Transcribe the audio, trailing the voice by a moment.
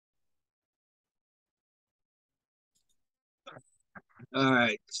All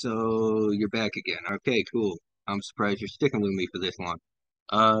right, so you're back again. Okay, cool. I'm surprised you're sticking with me for this long.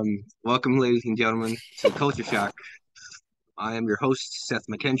 Welcome, ladies and gentlemen, to Culture Shock. I am your host, Seth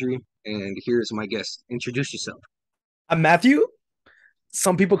McKendry, and here's my guest. Introduce yourself. I'm Matthew.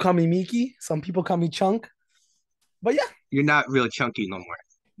 Some people call me Meeky. Some people call me Chunk. But yeah, You're not real chunky no more.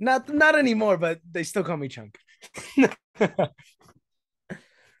 not anymore. But they still call me Chunk.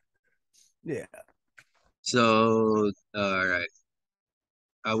 Yeah. All right,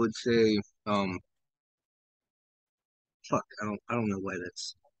 I would say, um, fuck, I don't know why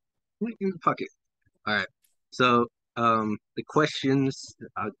that's. Fuck it. All right, so, the questions,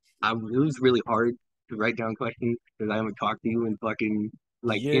 it was really hard to write down questions because I haven't talked to you in fucking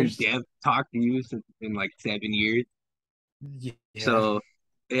like in Years. depth talked to you since in like 7 years. Yeah. So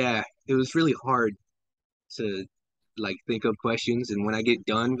yeah, it was really hard to like think of questions, and when I get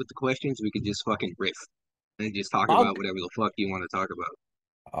done with the questions, we could just fucking riff and just talk All, about whatever the fuck you want to talk about.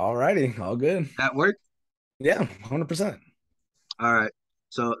 all righty. All good. That work? Yeah. 100%. All right.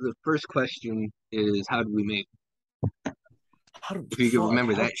 So the first question is, how do we make? How do If you can fuck?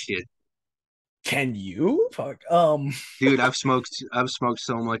 remember How that shit, can you? Fuck. dude. I've smoked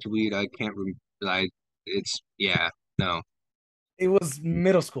so much weed I can't remember. Like it's yeah, no, It was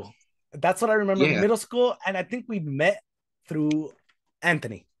middle school. That's what I remember. yeah, Middle school, and I think we met through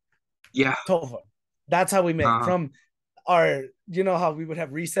Anthony yeah, Tova. That's how we met. uh, From our, how we would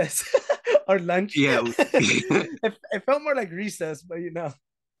have recess or lunch. yeah, It felt more like recess, but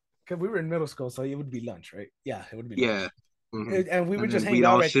because we were in middle school, so it would be lunch, right? Yeah, it would be yeah. lunch. Hmm. And we would And just then hang we'd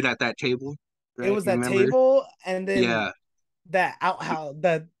out all right. sit at that table, It right? was You that remember? table, and then Yeah. that outhouse,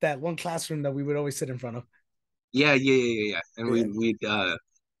 that one classroom that we would always sit in front of. Yeah, yeah, yeah, yeah, yeah. And Yeah,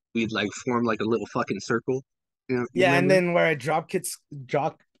 we'd like form like a little fucking circle. You yeah, and remember? then where I dropped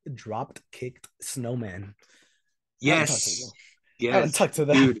kicked snowman. I haven't talked to Yes. him. I haven't Yes. talked to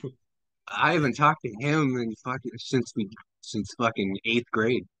that. Dude, I haven't talked to him in fucking since fucking eighth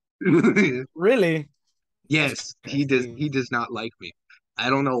grade. Really? That's Yes, crazy. he does not like me. I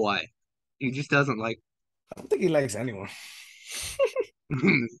don't know why. He just doesn't like I don't think he likes anyone. me.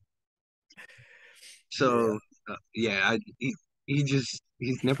 Yeah. So yeah,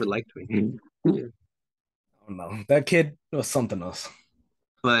 he's never liked me. I don't know. That kid was something else.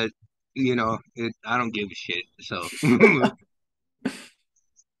 But I don't give a shit. So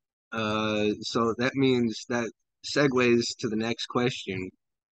so that means that segues to the next question,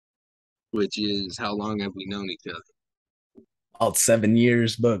 which is how long have we known each other? About 7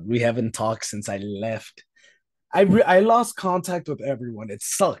 years, but we haven't talked since I left. I lost contact with everyone. It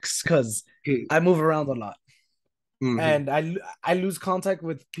sucks because I move around a lot, Mm-hmm. and I lose contact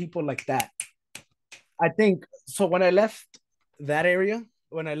with people like that. I think so. When I left that area,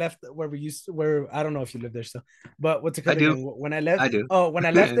 when I left where we used to, where I don't know if you live there still, but what's it I called do, again? When I left, I do. oh, when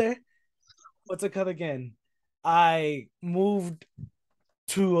I left there, what's it called again? I moved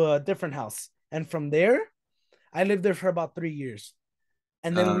to a different house, and from there, I lived there for about 3 years,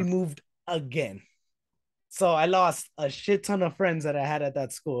 and then uh, we moved again. So I lost a shit ton of friends that I had at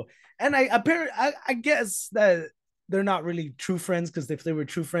that school. And I guess that they're not really true friends because if they were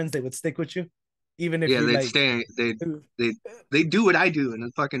true friends, they would stick with you, even if yeah, you're they'd like, stay. They do what I do, and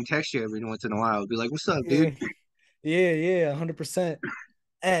then fucking text you every once in a while. Be like, "What's up, dude?" yeah, yeah, 100%.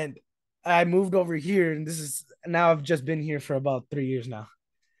 And I moved over here, and this is now I've just been here for about 3 years now.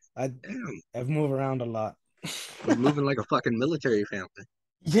 I Damn, I've moved around a lot. you're moving like a fucking military family.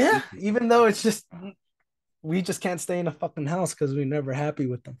 Yeah, even though it's just we just can't stay in a fucking house because we're never happy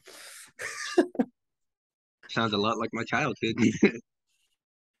with them. Sounds a lot like my childhood.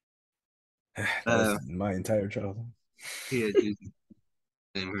 That uh, was my entire childhood. yeah, dude.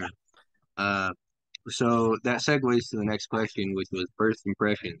 Same here. Uh, so that segues to the next question, which was first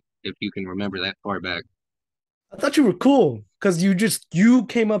impression. If you can remember that far back. I thought you were cool because you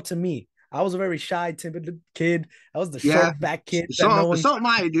came up to me. I was a very shy, timid kid. I was the Yeah, short, fat kid that no so one. so am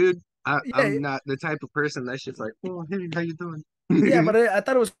I, dude. Yeah, I'm not the type of person that's just like, oh, hey, how you doing? yeah, but I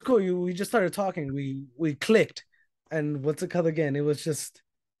thought it was cool. We just started talking. We clicked, and what's it called again? It was just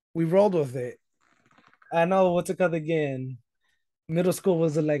we rolled with it. I know what's it called again. Middle school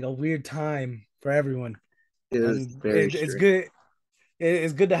was like a weird time for everyone, It was and very it's strict good.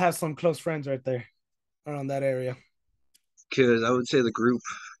 It's good to have some close friends right there around that area. because I would say the group,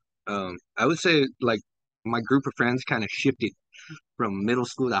 I would say like my group of friends kind of shifted from middle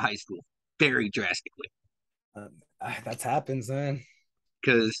school to high school very drastically. That happens, man.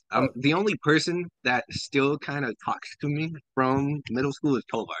 Because I'm Oh, the only person that still kind of talks to me from middle school is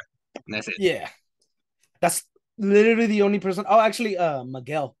Tovar, and that's it. yeah. That's literally the only person. Oh, actually,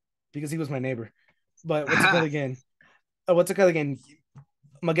 Miguel, because he was my neighbor. But what's it called again? What's it called again?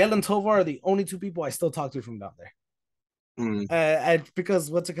 Miguel and Tovar are the only two people I still talk to from down there. Mm, Because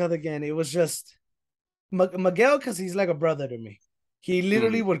what's it called again? It was just Miguel because he's like a brother to me. He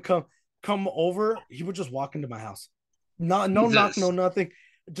literally mm. would come over. He would just walk into my house, no knock, no Jesus. nothing.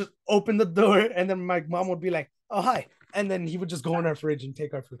 Just open the door, and then my mom would be like, "Oh hi," and then he would just go in our fridge and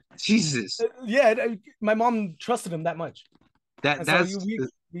take our food. Jesus. Yeah, my mom trusted him that much, That and so that's we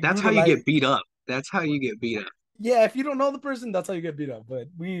that's grew how to you like. get beat up. That's how you get beat up. Yeah, if you don't know the person, that's how you get beat up. But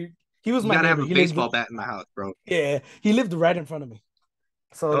he was You my gotta have neighbor. a He lived, baseball bat in the house, bro. yeah, he lived right in front of me.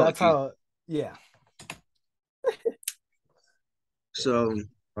 So Oh, that's geez. how, yeah. So,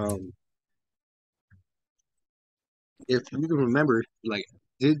 um, if you can remember, like,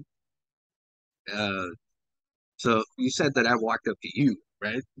 did uh, so you said that I walked up to you,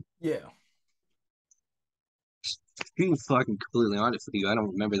 right? Yeah. Being fucking completely honest with you, I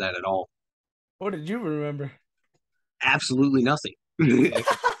don't remember that at all. What did you remember? Absolutely nothing.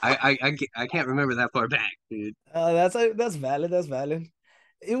 I can't remember that far back, dude. That's valid. That's valid.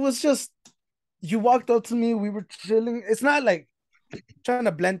 It was just you walked up to me. We were chilling. It's not like trying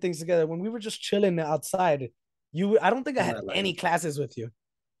to blend things together. When we were just chilling outside, I don't think I I'm had not any lying classes with you.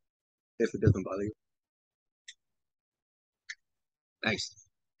 if it doesn't bother you. Thanks.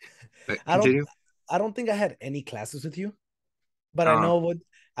 But I don't. continue. I don't think I had any classes with you. But Uh,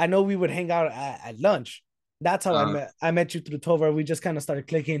 I know we would hang out at lunch. That's how uh, I met you through Tovar. We just kind of started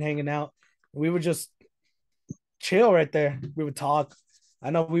clicking, hanging out. We would just chill right there. We would talk. I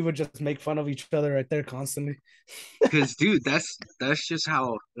know we would just make fun of each other right there constantly. because dude, that's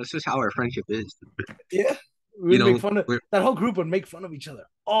just how our friendship is. Yeah. We You would make know, fun of that whole group would make fun of each other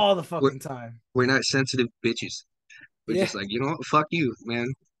all the we're fucking time. we're not sensitive bitches. We're Yeah. just like, you know what, fuck you, man.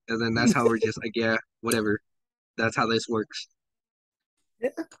 And then that's how we're just like, yeah, whatever. That's how this works. Yeah.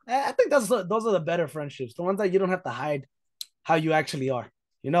 I think those are the better friendships. The ones that you don't have to hide how you actually are.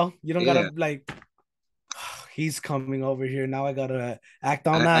 You don't Yeah, gotta like he's coming over here. Now I gotta act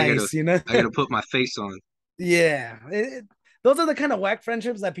all I gotta nice. I gotta put my face on. Yeah. Those are the kind of whack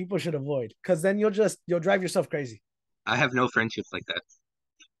friendships that people should avoid because then you'll drive yourself crazy. I have no friendships like that.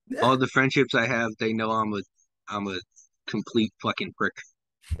 Yeah. All the friendships I have, they know I'm a complete fucking prick.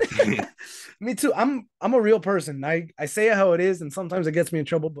 Me too. I'm a real person. I say it how it is, and sometimes it gets me in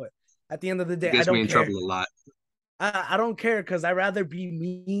trouble, but at the end of the It day, I gets me don't in care. trouble a lot. I don't care because I'd rather be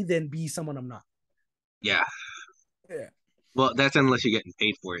me than be someone I'm not. Yeah. Yeah. Well, that's unless you're getting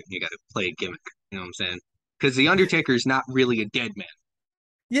paid for it and you gotta play a gimmick. You know what I'm saying? Because the Undertaker is not really a dead man.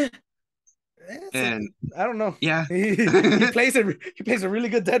 Yeah. And I don't know. yeah, He plays a really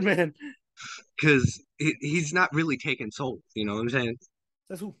good dead man. because he's not really taking souls. You know what I'm saying?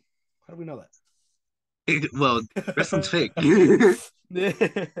 Says who? How do we know Well, wrestling's fake.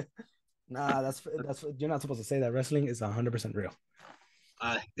 that? Nah, that's you're not supposed to say that. Wrestling is 100% real.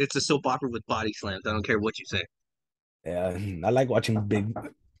 It's a soap opera with body slams. I don't care what you say. Yeah, I like watching big.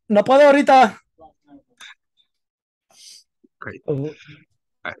 No puedo ahorita. Great. Oh, All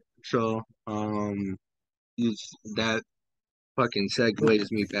right. So, you, that fucking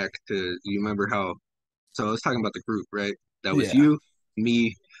segues me back to you remember how? So I was talking about the group, right? That was yeah. you,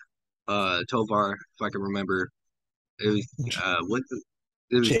 me, Tovar, if I can remember. It was what?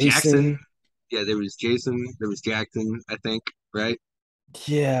 It was Jackson. Jason. Yeah, there was Jason. There was Jackson. I think, right?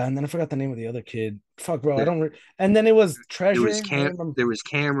 Yeah, and then I forgot the name of the other kid. Fuck, bro, I There, don't. And then it was there was Treasure. I Cam. remember. There was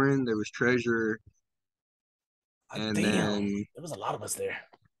Cameron. There was Treasure, and Damn, then there was a lot of us there.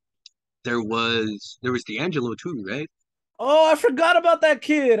 there was D'Angelo too, right? Oh, I forgot about that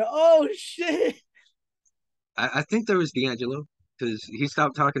kid. Oh shit. I think there was D'Angelo because he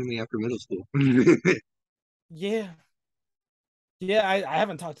stopped talking to me after middle school. Yeah, yeah. I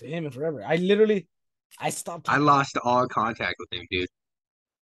haven't talked to him in forever. I stopped I talking to him. lost all contact with him, dude.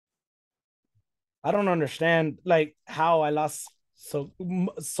 I don't understand like how I lost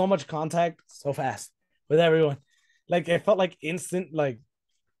so much contact so fast with everyone. Like it felt like instant. Like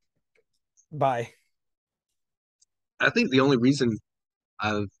bye. I think the only reason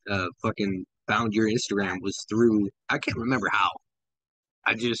I fucking found your Instagram was through I can't remember how.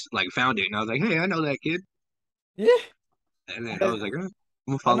 I just like found it and I was like, hey, I know that kid, Yeah. and then I I, was like, I'm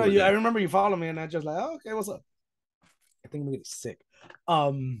gonna I know follow you. I again. remember you followed me, and I just like, oh, okay, what's up? I think I'm getting sick.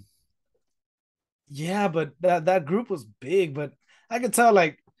 Um, yeah, but that group was big, but I could tell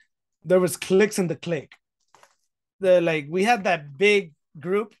like there was clicks in the click. The like we had that big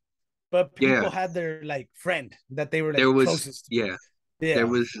group, but Yeah, people had their like friend that they were there like was closest. yeah, there Yeah,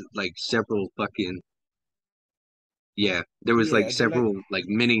 was like several fucking yeah, there was like yeah, they're like several like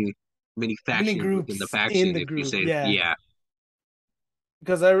mini mini factions within the groups in faction. the If you group. say Yeah, yeah,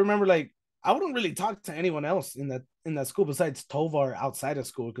 because I remember like I wouldn't really talk to anyone else in that school besides Tovar outside of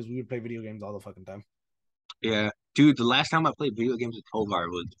school because we would play video games all the fucking time. Yeah, dude. The last time I played video games with Tovar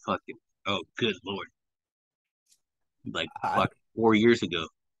was fucking. Oh, good lord! Like I, fuck 4 years ago.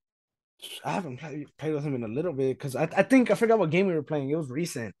 I haven't played with him in a little bit because I think I forgot what game we were playing. It was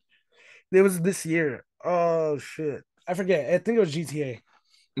recent. It was this year. Oh shit. I forget. I think it was GTA.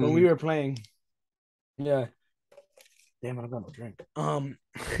 But Hmm. we were playing. Yeah. Damn, I don't got no drink.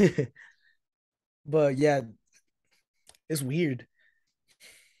 But yeah, it's weird.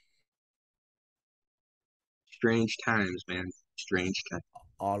 Strange times, man. Strange times.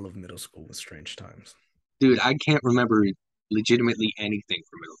 All of middle school was strange times. Dude, I can't remember legitimately anything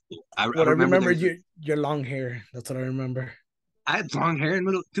from middle school. I What I remember remember there's your long hair. That's what I remember. I had long hair in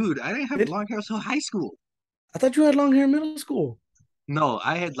middle. Dude, I didn't have Did long hair until high school. I thought you had long hair in middle school? No,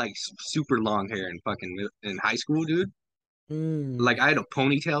 I had like super long hair in fucking in high school, dude. Like Hmm. I had a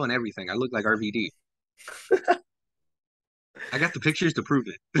ponytail and everything. I looked like RVD. I got the pictures to prove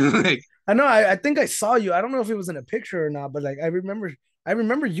it. Like, I know. I think I saw you. I don't know if it was in a picture or not, but like I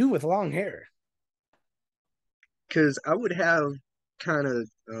remember you with long hair. because I would have kind of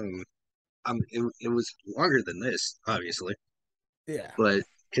it was longer than this, obviously, Yeah. but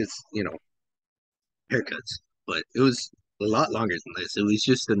because haircuts, but it was a lot longer than this. It was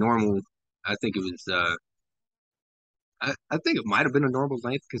just a normal. I think it was. I think it might have been a normal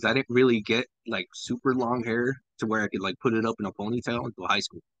length because I didn't really get like super long hair to where I could like put it up in a ponytail until high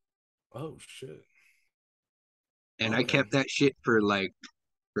school, Oh shit. and I Okay. kept that shit for like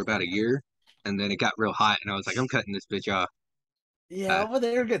for about a year, and then it got real hot, and I was like, I'm cutting this bitch off. Yeah, I over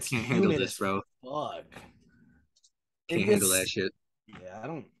there it gets can't handle humid this, as bro. fuck. It Can't handle that gets shit. yeah, I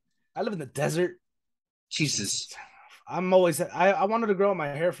don't I live in the desert. Jesus. Just I'm always I wanted to grow my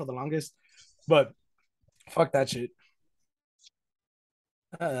hair for the longest, but fuck that shit.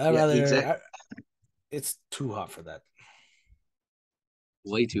 I Yeah, rather exact. it's too hot for that.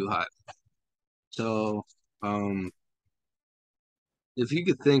 Way too hot. So, um, if you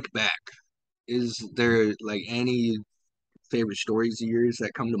could think back, is there like any favorite stories of yours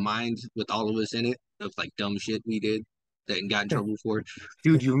that come to mind with all of us in it of like dumb shit we did that got in trouble for?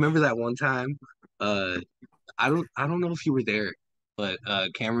 Dude, you remember that one time? Uh, I don't know if you were there, but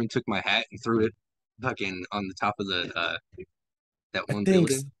Cameron took my hat and threw it fucking on the top of the that I one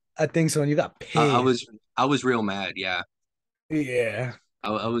think building. I think so. And you got I, I pissed. was I was real mad. Yeah, Yeah.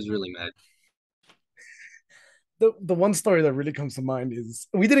 I was really mad. The one story that really comes to mind is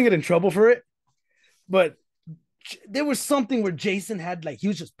we didn't get in trouble for it, but there was something where Jason had like he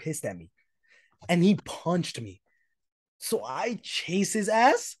was just pissed at me and he punched me. So I chase his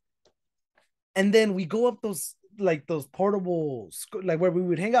ass and then we go up those portable like where we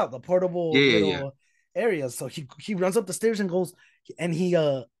would hang out, the Yeah, portable yeah, yeah. little areas. So he runs up the stairs and goes and he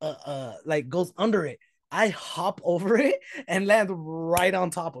like goes under it. I hop over it and land right on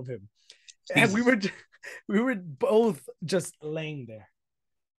top of him. And Jesus, we were both just laying there.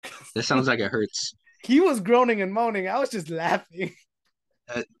 that sounds like it hurts. He was groaning and moaning. I was just laughing.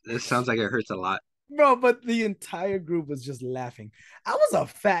 That sounds like it hurts a lot. Bro, but the entire group was just laughing. I was a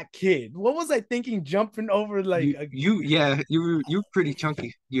fat kid. What was I thinking jumping over like a Yeah, you were pretty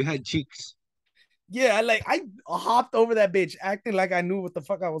chunky. You had cheeks. yeah, like I hopped over that bitch acting like I knew what the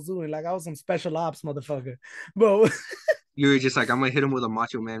fuck I was doing. Like I was some special ops motherfucker. But You were just like, I'm gonna hit him with a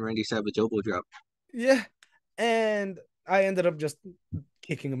Macho Man Randy Savage elbow drop, yeah. And I ended up just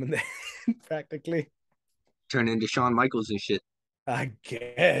kicking him in the head practically. turn into Shawn Michaels and shit. I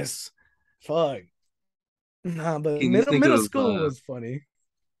guess. Fuck. Nah, but Can you think middle of school was funny.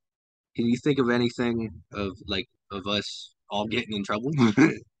 can you think of anything of like of us all getting in trouble?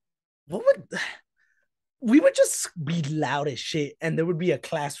 What would we would just be loud as shit, and there would be a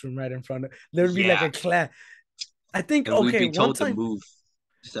classroom right in front of. There would be like Yeah, a class. I think and we'd okay, be one told to time, move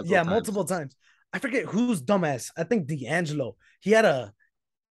several yeah, times. multiple times. I forget who's dumbass. I think D'Angelo. He had a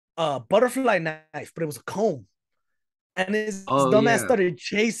butterfly knife, but it was a comb, and his Oh dumbass yeah, started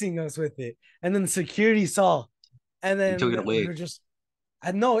chasing us with it, and then the security saw, and you took then it we away. were just.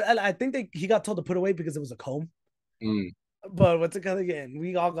 I know. I think he got told to put away because it was a comb. Mm, But what's it called again?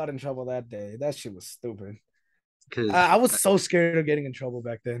 We all got in trouble that day. That shit was stupid. because I was so scared of getting in trouble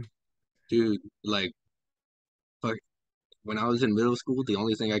back then. dude, like fuck, when I was in middle school, the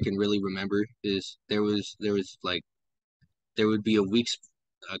only thing I can really remember is there was like there would be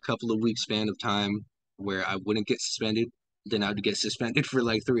a couple of weeks span of time where I wouldn't get suspended. Then I'd get suspended for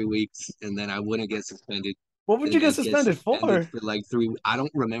like 3 weeks, and then I wouldn't get suspended. What would you Then get I'd get suspended suspended for? for like three. I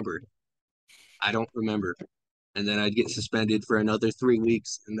don't remember. I don't remember. And then I'd get suspended for another 3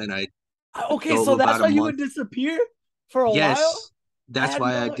 weeks, and then I'd Okay, go so that's about a why you month. would disappear for a while. Yes, I that's had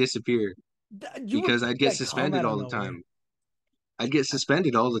why I no. disappeared. You would because think I'd get that come suspended out of all the nowhere. time. I'd get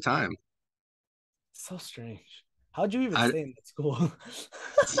suspended all the time. So strange. How'd you even I stay in that school?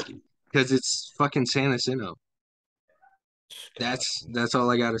 because it's fucking San Jacinto. God, That's all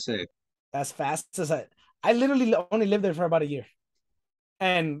I gotta say. as fast as I literally only lived there for about a year.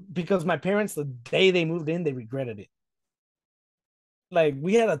 And because my parents, the day they moved in, they regretted it. Like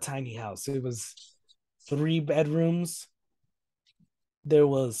we had a tiny house. It was 3 bedrooms. There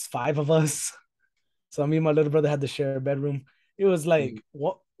was 5 of us. So me and my little brother had to share a bedroom. It was Mhm. like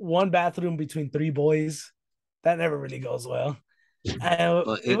one bathroom between 3 boys. That never really goes well. And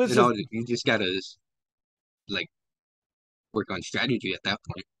But it was it just all you just gotta like work on strategy at that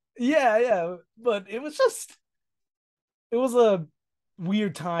point. yeah. But it was a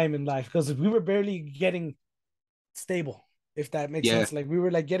weird time in life because we were barely getting stable, if that makes Yeah, sense. Like we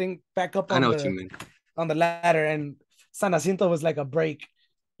were like getting back up I know what you mean. on the ladder, and San Jacinto was like a break,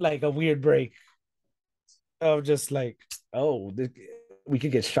 like a weird break of just like, oh, we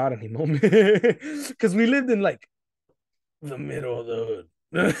could get shot any moment because we lived in like the middle of the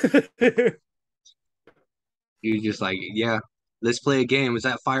hood. You're just like, yeah, let's play a game. Is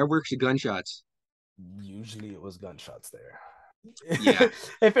that fireworks or gunshots? Usually it was gunshots there. Yeah,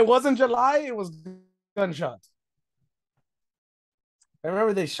 If it wasn't July, it was gunshots. I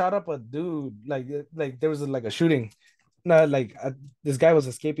remember they shot up a dude, like there was like a shooting. No, like this guy was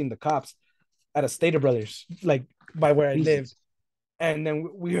escaping the cops at a Stater Brothers, like by where I lived. Jesus. And then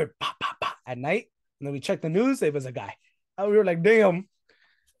we heard pop, pop, pop at night. And then we checked the news. It was a guy. And we were like, damn,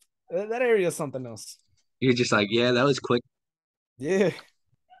 that area is something else. You're just like, yeah, that was quick. Yeah.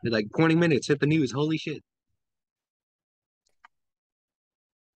 You're like 20 minutes, hit the news. Holy shit.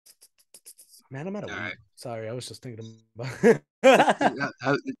 Man, I'm out of All right. weed. Sorry, I was just thinking about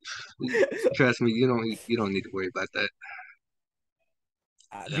Trust me, you don't need to worry about that.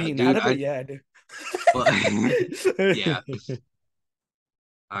 being out Dude, of it. Yeah, I do. well, yeah.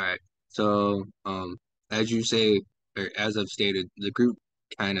 All right. So, as you say, or as I've stated, the group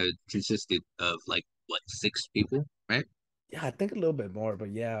kind of consisted of like what, 6 people, right? Yeah, I think a little bit more,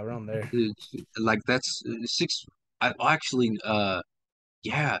 but yeah, around there. Like that's six. I actually,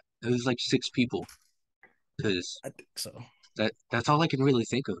 yeah, it was like 6 people because I think so. that's all I can really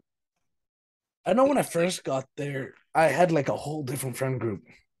think of. I know when I Like, first got there, I had like a whole different friend group.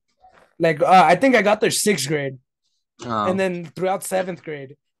 Like, I think I got there 6th grade, and um, then throughout 7th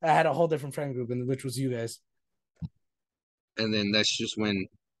grade, I had a whole different friend group, and which was you guys. and then that's just when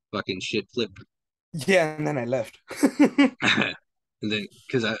fucking shit flipped. Yeah, and then I left. And then,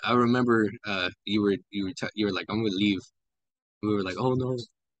 because I remember, you were like, I'm gonna leave. We were like, oh no,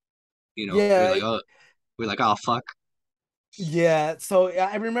 Yeah, we are like, oh fuck. yeah. So yeah,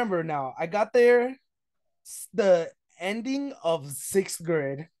 I remember now. I got there the ending of 6th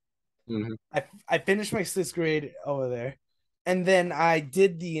grade. Hmm. I finished my 6th grade over there, and then I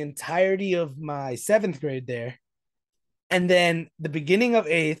did the entirety of my 7th grade there, and then the beginning of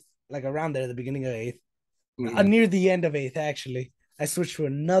eighth, like around there, the beginning of eighth, Hmm. near the end of eighth, actually, I switched to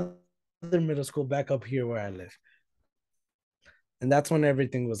another middle school back up here where I live, and that's when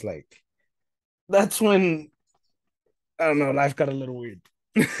everything was like. That's when I don't know, life got a little weird.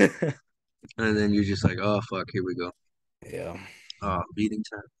 And then you're just like, oh fuck, here we go. Yeah. Oh, meeting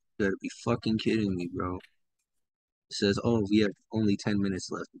time. You gotta be fucking kidding me, bro. It says, oh, we have only 10 minutes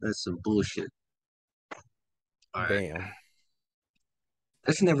left. That's some bullshit. All right, Damn.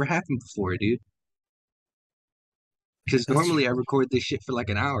 that's never happened before, dude. Because That's normally I record this shit for like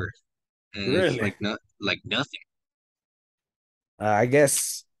an hour, and it's really. like not like nothing. I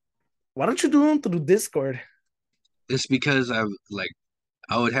guess. Why don't you do them through Discord? It's because I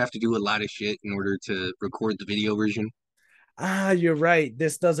would have to do a lot of shit in order to record the video version You're right.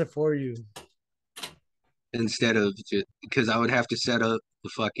 This does it for you. instead of just because I would have to set up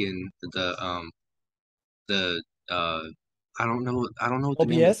the I don't know what the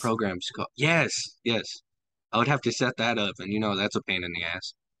name of the OBS? program's called. Yes, yes. I would have to set that up, and that's a pain in the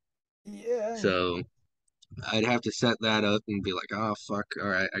ass. Yeah. So I'd have to set that up and be like, oh fuck, all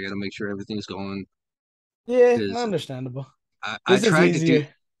right, I gotta make sure everything's going Yeah, because understandable. I This is tried to do easier.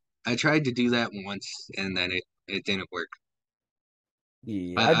 that once and then it didn't work.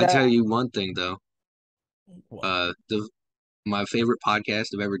 Yeah, I I got tell you one thing though, what? the my favorite podcast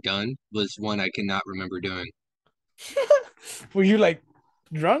I've ever done was one I cannot remember doing. Were you like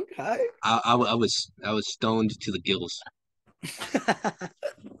drunk? Hi. I was stoned to the gills.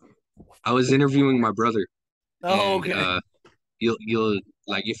 I was interviewing my brother, Oh, and okay. you'll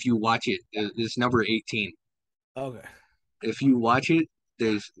like if you watch it, it's number 18. Okay. If you watch it,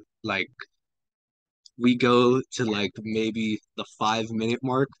 there's like we go to like maybe the 5 minute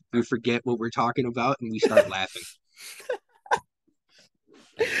mark, we forget what we're talking about, and we start laughing.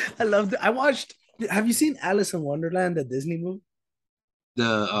 I loved it. I watched. Have you seen Alice in Wonderland, the Disney movie?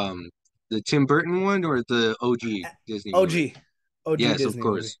 The Tim Burton one or the OG Disney movie? OG, OG Yes, of Disney movie.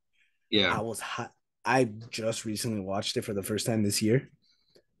 course. Yeah. I was hot. I just recently watched it for the first time this year.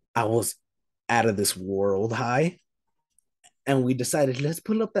 I was out of this world high, and we decided let's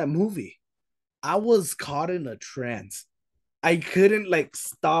pull up that movie. I was caught in a trance. I couldn't like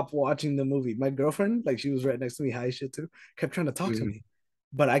stop watching the movie. My girlfriend, like she was right next to me, high shit too, kept trying to talk to Mhm. me,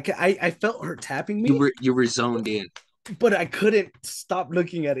 but I felt her tapping You me, were zoned in. but I couldn't stop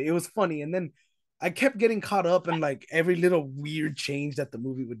looking at it. It was funny, and then I kept getting caught up in like every little weird change that the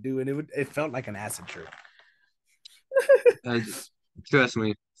movie would do, and it felt like an acid trip. Uh, Trust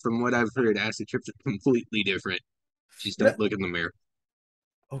me, from what I've heard, acid trips are completely different. Just don't look in the mirror.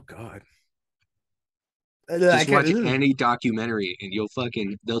 Oh God, I Just can't. watch any documentary and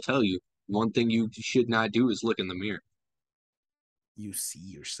they'll tell you one thing you should not do is look in the mirror. You see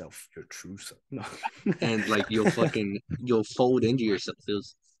yourself, your true self. No. And like you'll fold into yourself.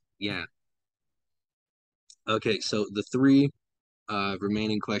 Yeah. Okay, so the three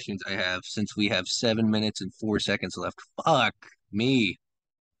remaining questions I have, since we have 7 minutes and 4 seconds left. Fuck me.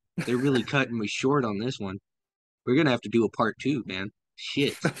 They're really cutting me short on this one. We're gonna have to do a part two, man.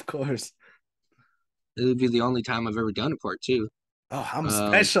 Shit. Of course. It would be the only time I've ever done a part two. Oh, I'm Um,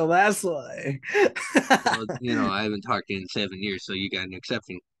 special. That's why. well, I haven't talked in 7 years, so you got an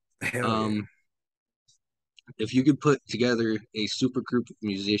exception. Hell yeah. Um, if you could put together a super group of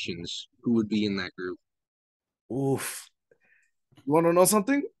musicians, who would be in that group? Oof. You want to know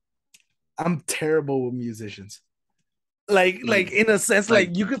something? I'm terrible with musicians. Like, In a sense, like,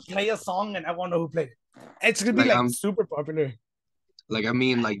 like you could play a song and I want to know who played it. It's gonna be like like I'm, super popular. like I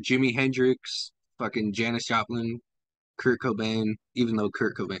mean, like Jimi Hendrix, fucking Janis Joplin, Kurt Cobain. Even though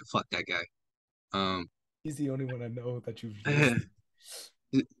Kurt Cobain, fuck that guy. Um, He's the only one I know that you've listed.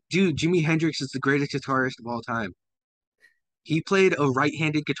 dude, Jimi Hendrix is the greatest guitarist of all time. He played a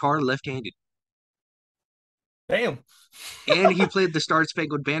right-handed guitar left-handed, Damn. and he played the Star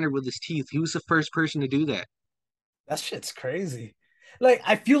Spangled Banner with his teeth. He was the first person to do that That shit's crazy. Like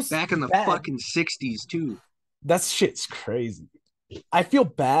I feel back in the bad. fucking '60s too. That shit's crazy. I feel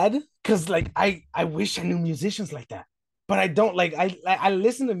bad because like I wish I knew musicians like that, but I don't. I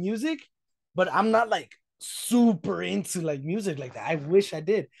listen to music, but I'm not like super into like music like that. I wish I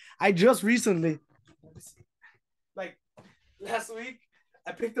did. I just recently, like last week,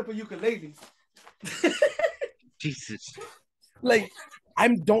 I picked up a ukulele. Jesus. Like I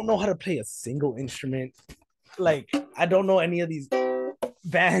don't know how to play a single instrument. Like I don't know any of these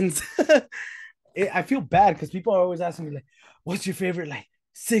bands. I feel bad because people are always asking me like, "What's your favorite like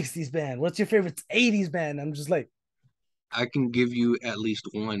 '60s band? What's your favorite '80s band?" I'm just like, I can give you at least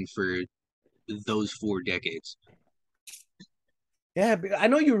one for those 4 decades. "Yeah, I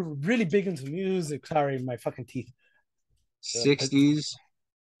know you're really big into music." Sorry, my fucking teeth. '60s,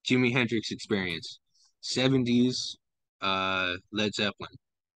 Jimi Hendrix Experience. '70s, Led Zeppelin.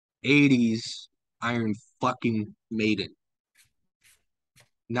 '80s, Iron fucking Maiden.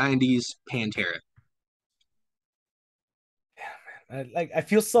 '90s, Pantera. I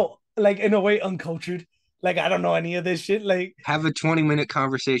feel so like in a way uncultured. Like I don't know any of this shit. Like, Have a 20-minute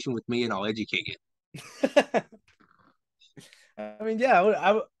conversation with me and I'll educate you. I mean,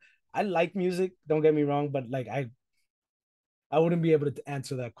 yeah, I like music. Don't get me wrong, but like I wouldn't be able to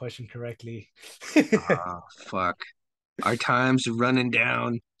answer that question correctly. Oh, fuck. Our time's running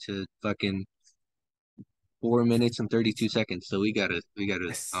down to fucking 4 minutes and 32 seconds. So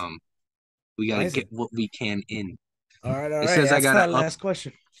Yes. we Why gotta is get it? what we can in. All It right. says That's that last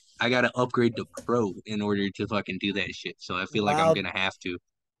question. I gotta upgrade to pro in order to fucking do that shit. So I feel like I'm Wow, gonna have to.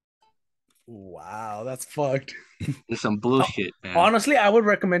 wow, that's fucked. It's some bullshit, man. Honestly, I would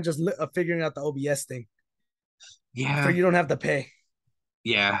recommend just figuring out the OBS thing so Yeah, you don't have to pay.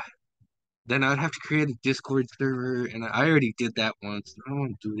 yeah. Then I'd have to create a Discord server, and I already did that once. I don't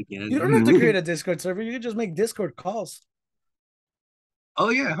want to do it You don't have to create again. a Discord server. You can just make Discord calls. Oh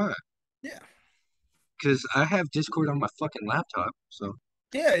yeah, huh? Yeah. Because I have Discord on my fucking laptop. So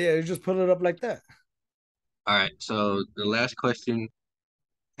Yeah, yeah. You just put it up like that. all right. So the last question,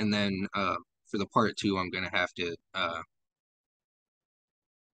 and then for the part two, I'm gonna have to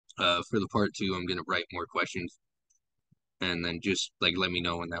for the part two, I'm gonna write more questions, and then just like let me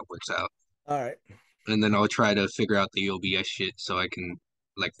know when that works out. All right. And then I'll try to figure out the OBS shit so I can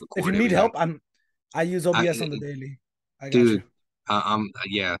like If you record need everything. help, I use I, OBS on the daily. I got you. dude, I'm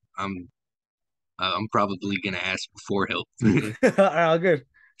yeah, I'm probably gonna ask for help. All right, all good.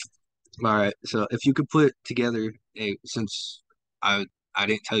 All right. So if you could put together a since I I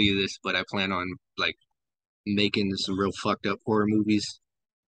didn't tell you this, but I plan on like making some real fucked up horror movies,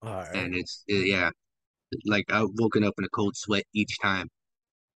 All right. and yeah, like I've woken up in a cold sweat each time.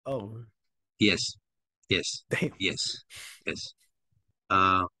 Oh, Yes, yes, damn. yes, yes.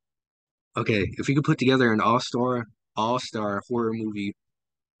 Uh, okay. If you could put together an all-star horror movie,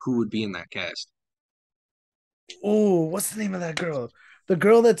 who would be in that cast? Oh, what's the name of that girl? The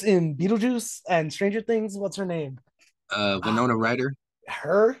girl that's in Beetlejuice and Stranger Things. What's her name? Ah, Winona Ryder.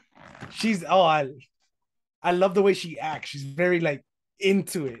 her. She's I love the way she acts. She's very like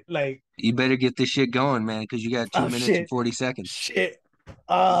into it. Like, You better get this shit going, man, because you got two oh minutes and shit, 40 seconds. shit.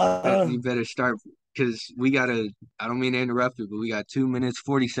 You better start because we gotta. I don't mean to interrupt you, but we got 2 minutes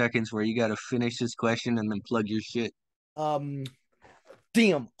 40 seconds where you gotta finish this question and then plug your shit. Um,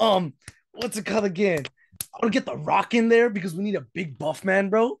 damn. What's it called again? I want to get the Rock in there because we need a big buff man,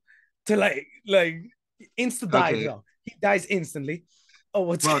 bro, to like insta dive Okay. though. He dies instantly. Oh,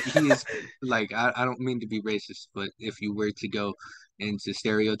 what's Well, he is like I don't mean to be racist, but if you were to go into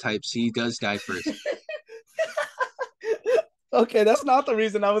stereotypes, he does die first. okay? That's not the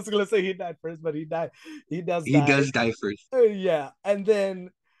reason I was gonna say he died first, but he died. He does He die. does die first. Yeah, and then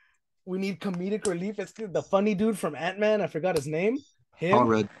we need comedic relief. It's the funny dude from Ant Man. I forgot his name. Paul Him.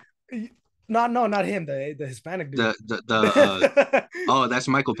 Rudd. Not no, not him. The Hispanic dude. The oh, that's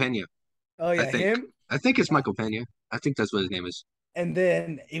Michael Pena. oh I yeah, think. him. I think it's Michael Pena. I think that's what his name is. And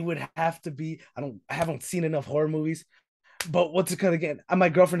then it would have to be. I haven't seen enough horror movies, but what's it called again? My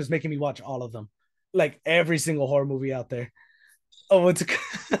girlfriend is making me watch all of them, like every single horror movie out there. Oh, what's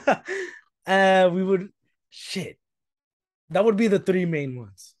it? We would shit. That would be the three main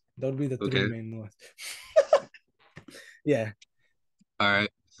ones. That would be the three Okay. main ones. yeah. All right.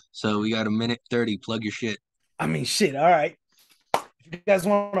 So we got a minute 30. Plug your shit. I mean, shit. All right. If you guys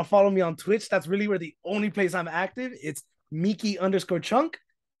want to follow me on Twitch, that's really where the only place I'm active. It's Meeky underscore chunk.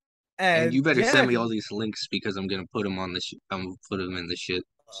 And you And better yeah, send if me you, all these links because I'm gonna put them on the I'm gonna put them in the shit.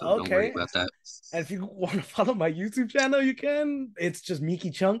 So don't worry okay. about that. And if you want to follow my YouTube channel, you can. It's just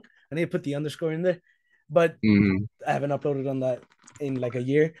Meeky Chunk. I need to put the underscore in there, but Hmm. I haven't uploaded on that in like a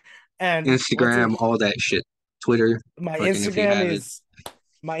year. And what's it? Instagram, all that shit. Twitter, My fucking if you Instagram have it. is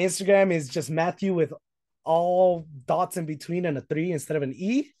my Instagram is just Mathew with all dots in between and a three instead of an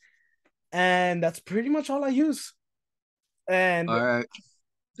E. And that's pretty much all I use. And All right,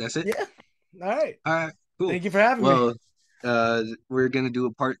 that's it. yeah, all right. All right, cool. Thank you for having me. Well, we're gonna do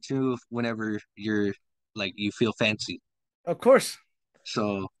a part two whenever you're like you feel fancy. Of course.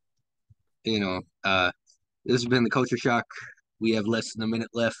 So, you know, this has been the Culture Shock. We have less than a minute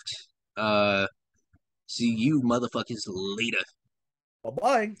left. Uh, see you motherfuckers later. Bye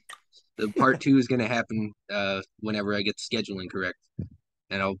bye. The part two is gonna happen whenever I get the scheduling correct,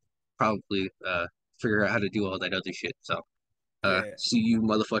 and I'll probably figure out how to do all that other shit. So, yeah. see you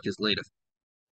motherfuckers later.